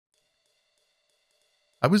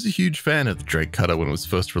I was a huge fan of the Drake Cutter when it was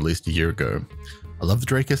first released a year ago. I love the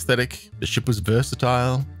Drake aesthetic. The ship was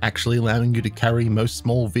versatile, actually allowing you to carry most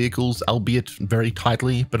small vehicles, albeit very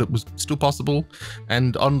tightly, but it was still possible.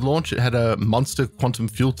 And on launch, it had a monster quantum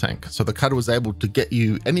fuel tank, so the Cutter was able to get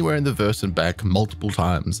you anywhere in the verse and back multiple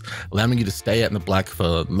times, allowing you to stay out in the black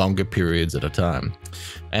for longer periods at a time.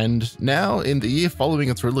 And now, in the year following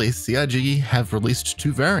its release, CIG have released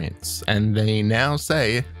 2 variants, and they now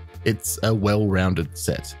say it's a well-rounded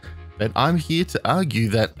set. But I'm here to argue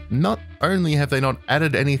that not only have they not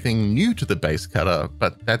added anything new to the base Cutter,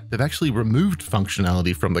 but that they've actually removed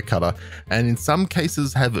functionality from the Cutter, and in some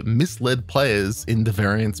cases have misled players in the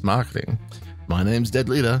variant's marketing. My name's Dead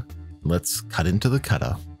Leader. Let's cut into the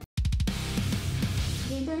Cutter.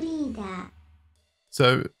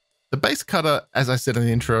 So the base Cutter, as I said in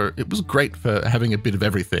the intro, it was great for having a bit of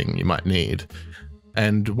everything you might need.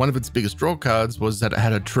 And one of its biggest draw cards was that it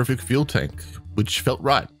had a terrific fuel tank, which felt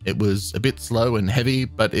right. It was a bit slow and heavy,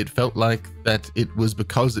 but it felt like that it was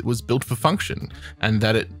because it was built for function and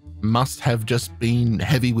that it must have just been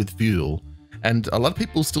heavy with fuel. And a lot of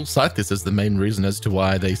people still cite this as the main reason as to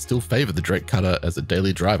why they still favor the Drake Cutter as a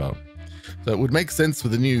daily driver. So it would make sense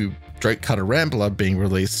with the new Drake Cutter Rambler being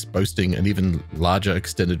released, boasting an even larger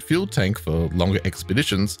extended fuel tank for longer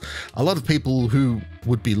expeditions. A lot of people who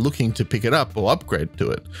would be looking to pick it up or upgrade to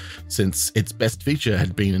it, since its best feature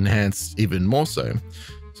had been enhanced even more so.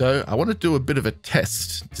 So I want to do a bit of a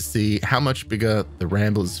test to see how much bigger the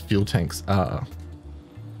Rambler's fuel tanks are.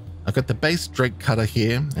 I've got the base Drake Cutter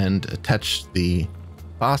here and attached the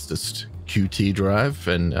fastest QT drive,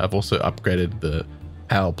 and I've also upgraded the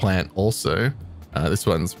power plant also. This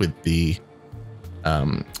one's with the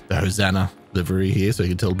Hosanna livery here, so you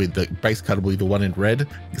can tell the base Cutter will be the one in red. You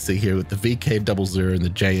can see here with the VK00 and the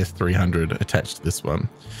JS300 attached to this one.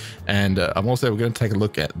 And we're going to take a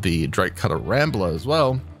look at the Drake Cutter Rambler as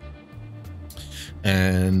well.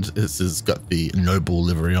 And this has got the Noble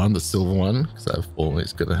livery on, the silver one, because I've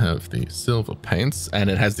always got to have the silver paints, and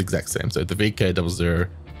it has the exact same. So the VK00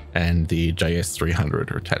 and the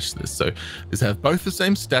JS300 are attached to this. So these have both the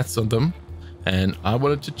same stats on them. And I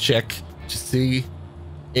wanted to check to see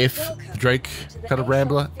if the Drake Cutter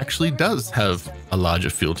Rambler actually does have a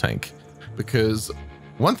larger fuel tank. Because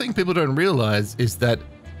one thing people don't realize is that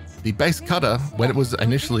the base Cutter, when it was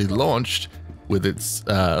initially launched with its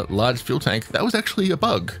large fuel tank, that was actually a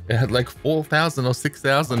bug. It had like 4,000 or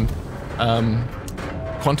 6,000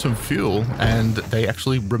 quantum fuel, and they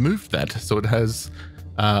actually removed that. So it has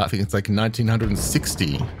I think it's like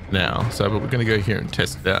 1960 now. So but we're going to go here and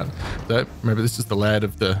test it out. So remember, this is the layout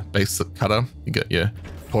of the base Cutter. You got your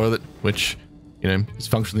toilet, which, you know, is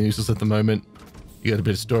functionally useless at the moment. You got a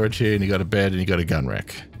bit of storage here, and you got a bed, and you got a gun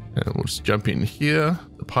rack. And we'll just jump in here.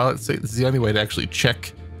 The pilot seat. This is the only way to actually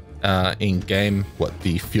check in game what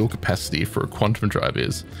the fuel capacity for a quantum drive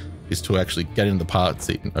is to actually get in the pilot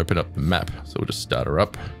seat and open up the map. So we'll just start her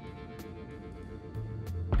up.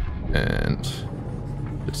 And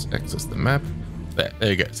just access the map. There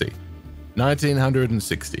you go. See,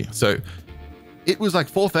 1960. So it was like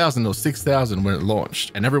 4,000 or 6,000 when it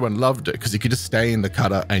launched, and everyone loved it because you could just stay in the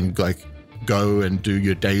Cutter and like go and do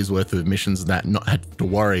your day's worth of missions and that, not have to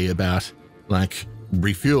worry about like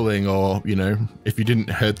refueling, or, you know, if you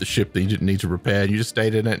didn't hurt the ship then you didn't need to repair. You just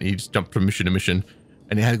stayed in it and you just jumped from mission to mission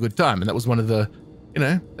and you had a good time. And that was one of the, you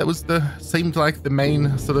know, that was seemed like the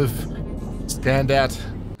main sort of standout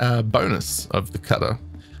bonus of the Cutter.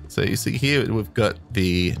 So you see here, we've got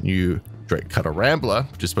the new Drake Cutter Rambler,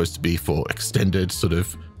 which is supposed to be for extended sort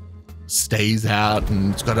of stays out,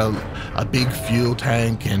 and it's got a big fuel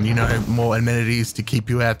tank and, you know, more amenities to keep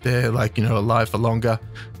you out there, like, you know, alive for longer.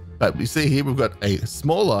 But you see here, we've got a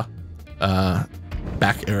smaller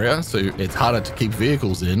back area, so it's harder to keep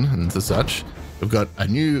vehicles in and such. We've got a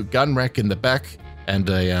new gun rack in the back and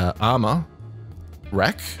a armor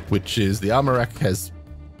rack, which is the armor rack has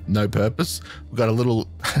no purpose. We've got a little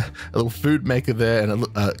food maker there and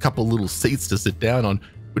a couple little seats to sit down on,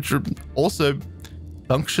 which are also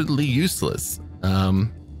functionally useless.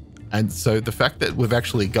 And so the fact that we've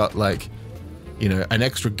actually got, like, you know, an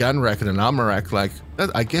extra gun rack and an armor rack, like,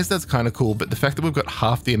 I guess that's kind of cool. But the fact that we've got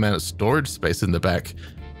half the amount of storage space in the back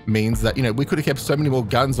means that, you know, we could have kept so many more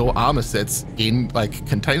guns or armor sets in like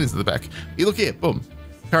containers in the back. You look here, boom,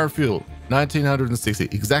 current fuel 1960,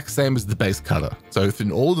 exact same as the base Cutter. So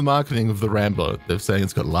within all the marketing of the Rambler, they're saying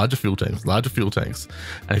it's got larger fuel tanks.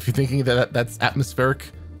 And if you're thinking that that's atmospheric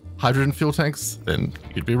hydrogen fuel tanks, then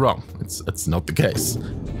you'd be wrong. It's not the case.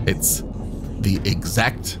 It's the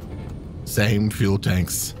exact same fuel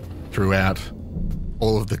tanks throughout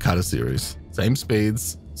all of the Cutter series. Same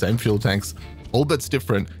speeds, same fuel tanks. All that's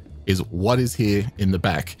different is what is here in the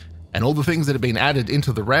back. And all the things that have been added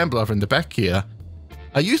into the Rambler in the back here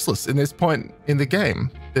are useless in this point in the game.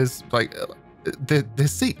 There's like,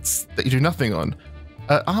 there's seats that you do nothing on.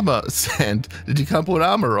 Armor stand that you can't put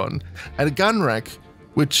armor on. And a gun rack,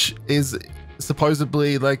 which is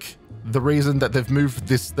supposedly like the reason that they've moved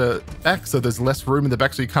the back, so there's less room in the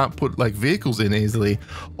back so you can't put like vehicles in easily,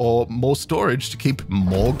 or more storage to keep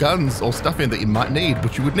more guns or stuff in that you might need,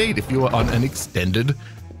 which you would need if you were on an extended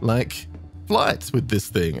like flight with this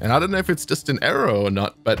thing. And I don't know if it's just an error or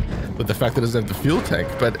not, but with the fact that it doesn't have the fuel tank,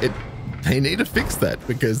 but they need to fix that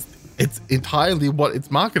because it's entirely what it's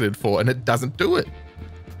marketed for and it doesn't do it.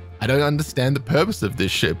 I don't understand the purpose of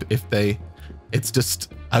this ship if it's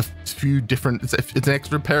just a few different, it's an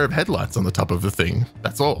extra pair of headlights on the top of the thing.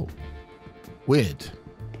 That's all. Weird.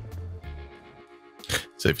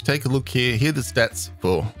 So if you take a look here, here are the stats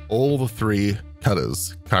for all the 3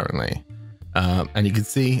 cutters currently. And you can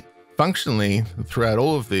see functionally throughout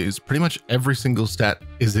all of these, pretty much every single stat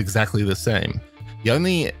is exactly the same. The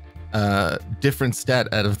only different stat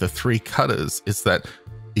out of the 3 cutters is that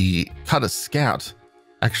the Cutter Scout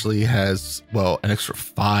actually has, well, an extra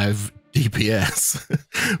 5 DPS,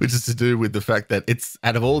 which is to do with the fact that it's,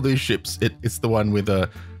 out of all these ships, it's the one with a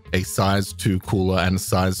size 2 cooler and a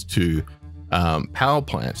size 2 power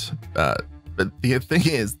plant. But the thing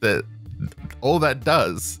is that all that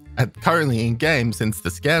does, currently in game, since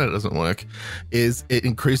the scanner doesn't work, is it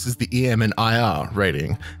increases the EM and IR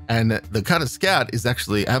rating. And the Cutter Scout is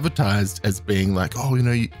actually advertised as being like, oh, you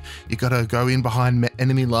know, you gotta go in behind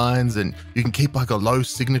enemy lines and you can keep like a low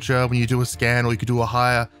signature when you do a scan, or you could do a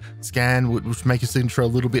higher scan, which make your signature a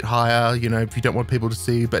little bit higher, you know, if you don't want people to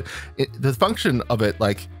see. But the function of it,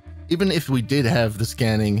 like, even if we did have the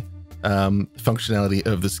scanning functionality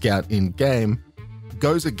of the Scout in game,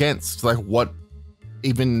 goes against like what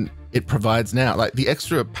even it provides now. Like the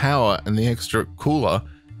extra power and the extra cooler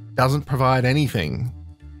doesn't provide anything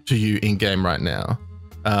to you in game right now.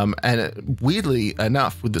 And weirdly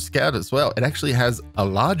enough with the Scout as well, it actually has a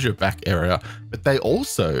larger back area, but they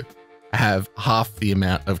also have half the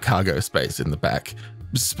amount of cargo space in the back,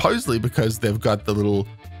 supposedly because they've got the little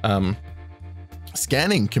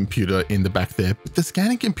scanning computer in the back there. But the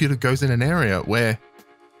scanning computer goes in an area where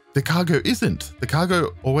the cargo isn't. The cargo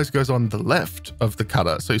always goes on the left of the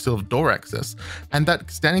cutter, so you still have door access. And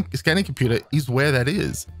that scanning computer is where that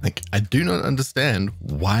is. Like, I do not understand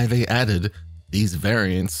why they added these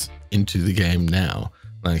variants into the game now.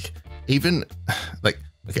 Like, even, like,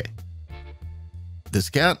 okay, the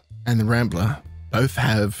Scout and the Rambler both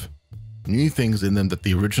have new things in them that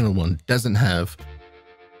the original one doesn't have,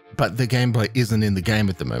 but the gameplay isn't in the game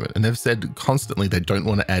at the moment. And they've said constantly they don't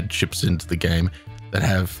want to add ships into the game that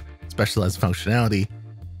have specialized functionality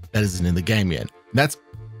that isn't in the game yet. That's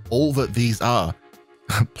all that these are,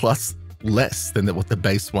 plus less than what the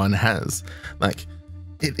base one has. Like,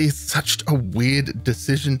 it is such a weird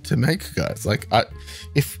decision to make, guys. Like,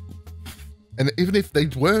 even if they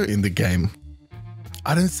were in the game,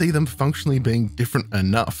 I don't see them functionally being different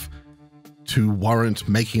enough to warrant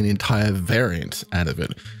making an entire variant out of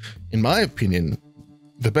it. In my opinion,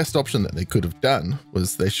 the best option that they could have done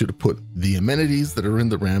was they should have put the amenities that are in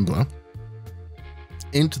the Rambler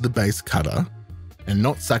into the base cutter and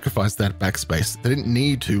not sacrifice that backspace. They didn't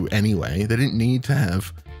need to anyway. They didn't need to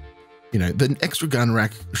have, you know, the extra gun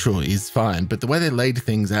rack, sure, is fine, but the way they laid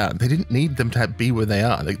things out, they didn't need them to be where they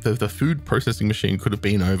are. Like the food processing machine could have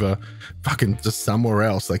been over fucking just somewhere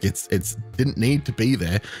else. Like it's didn't need to be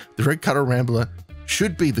there. The red Cutter Rambler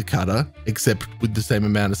should be the cutter, except with the same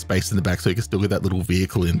amount of space in the back, so you can still get that little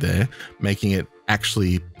vehicle in there, making it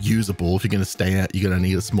actually usable. If you're going to stay out, you're going to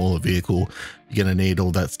need a smaller vehicle. You're going to need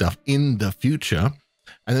all that stuff in the future.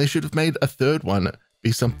 And they should have made a third one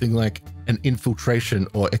be something like an infiltration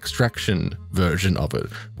or extraction version of it,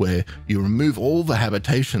 where you remove all the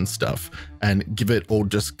habitation stuff and give it all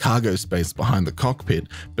just cargo space behind the cockpit,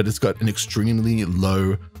 but it's got an extremely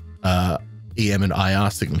low EM and IR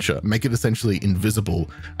signature, make it essentially invisible,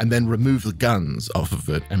 and then remove the guns off of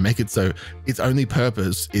it and make it so its only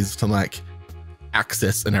purpose is to like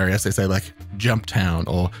access an area, say like Jump Town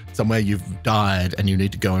or somewhere you've died and you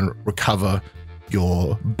need to go and recover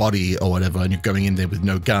your body or whatever, and you're going in there with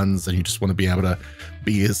no guns and you just want to be able to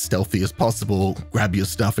be as stealthy as possible, grab your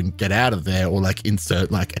stuff and get out of there, or like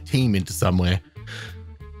insert like a team into somewhere.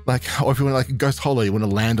 Like, or if you want like Ghost Hollow, you want to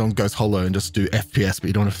land on Ghost Hollow and just do FPS, but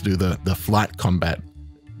you don't have to do the flight combat.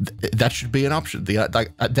 That should be an option.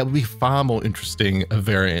 That would be far more interesting a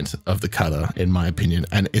variant of the cutter, in my opinion.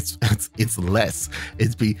 And it's less.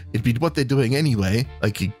 It'd be what they're doing anyway.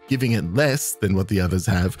 Like, you're giving it less than what the others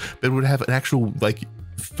have, but it would have an actual like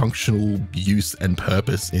functional use and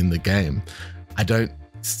purpose in the game. I don't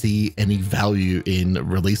see any value in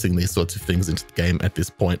releasing these sorts of things into the game at this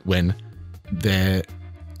point when they're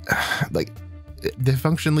like, they're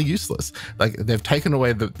functionally useless. Like, they've taken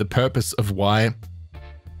away the purpose of why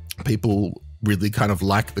people really kind of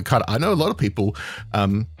like the cutter. I know a lot of people,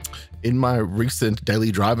 in my recent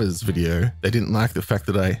daily drivers video, they didn't like the fact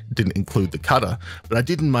that I didn't include the cutter, but I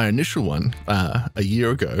did in my initial one a year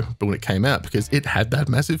ago, but when it came out, because it had that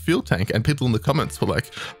massive fuel tank, and people in the comments were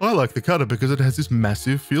like, I like the cutter because it has this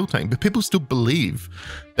massive fuel tank. But people still believe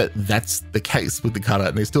that that's the case with the cutter,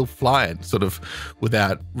 and they still fly it sort of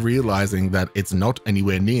without realizing that it's not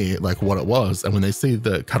anywhere near like what it was. And when they see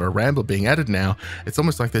the Cutter Rambler being added now, it's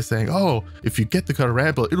almost like they're saying, oh, if you get the Cutter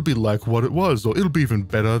Rambler, it'll be like what it was, or it'll be even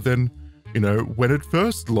better than, you know, when it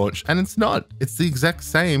first launched. And it's not. It's the exact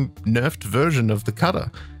same nerfed version of the cutter.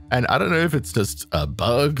 And I don't know if it's just a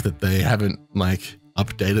bug that they haven't like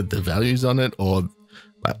updated the values on it, or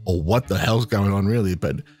what the hell's going on really,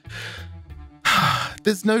 but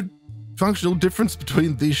there's no functional difference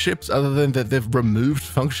between these ships other than that they've removed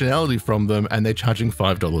functionality from them and they're charging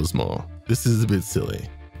 $5 more. This is a bit silly.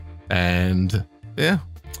 And yeah,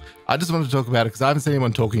 I just wanted to talk about it because I haven't seen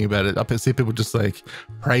anyone talking about it. I see people just like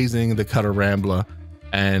praising the Cutter Rambler,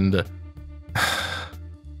 and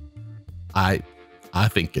I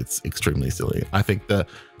think it's extremely silly. I think that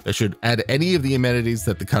they should add any of the amenities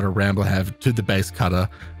that the Cutter Rambler have to the base cutter,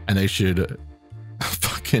 and they should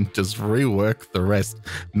fucking just rework the rest,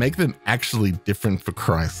 make them actually different, for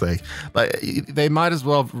Christ's sake. Like, they might as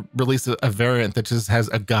well release a variant that just has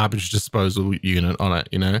a garbage disposal unit on it,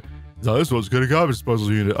 you know? So this one's got a garbage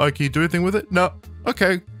disposal unit. Oh, can you do anything with it? No.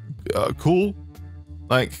 Okay, cool.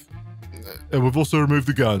 Like, and we've also removed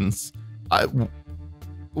the guns.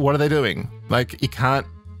 What are they doing? Like, you can't.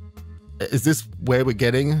 Is this where we're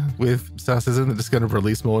getting with Star Citizen? They're just going to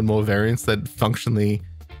release more and more variants that functionally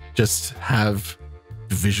just have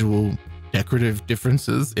visual decorative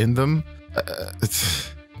differences in them.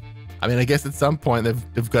 I mean, I guess at some point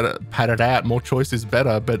they've got to pad it out. More choice is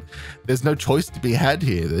better, but there's no choice to be had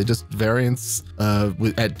here. They're just variants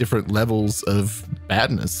at different levels of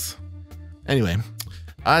badness. Anyway,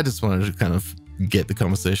 I just wanted to kind of get the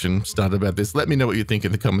conversation started about this. Let me know what you think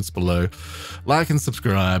in the comments below. Like and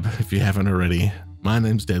subscribe if you haven't already. My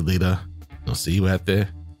name's Dead Leader. I'll see you out there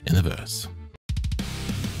in the verse.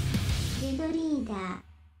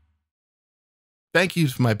 Thank you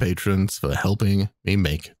to my patrons for helping me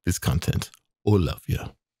make this content. I love you.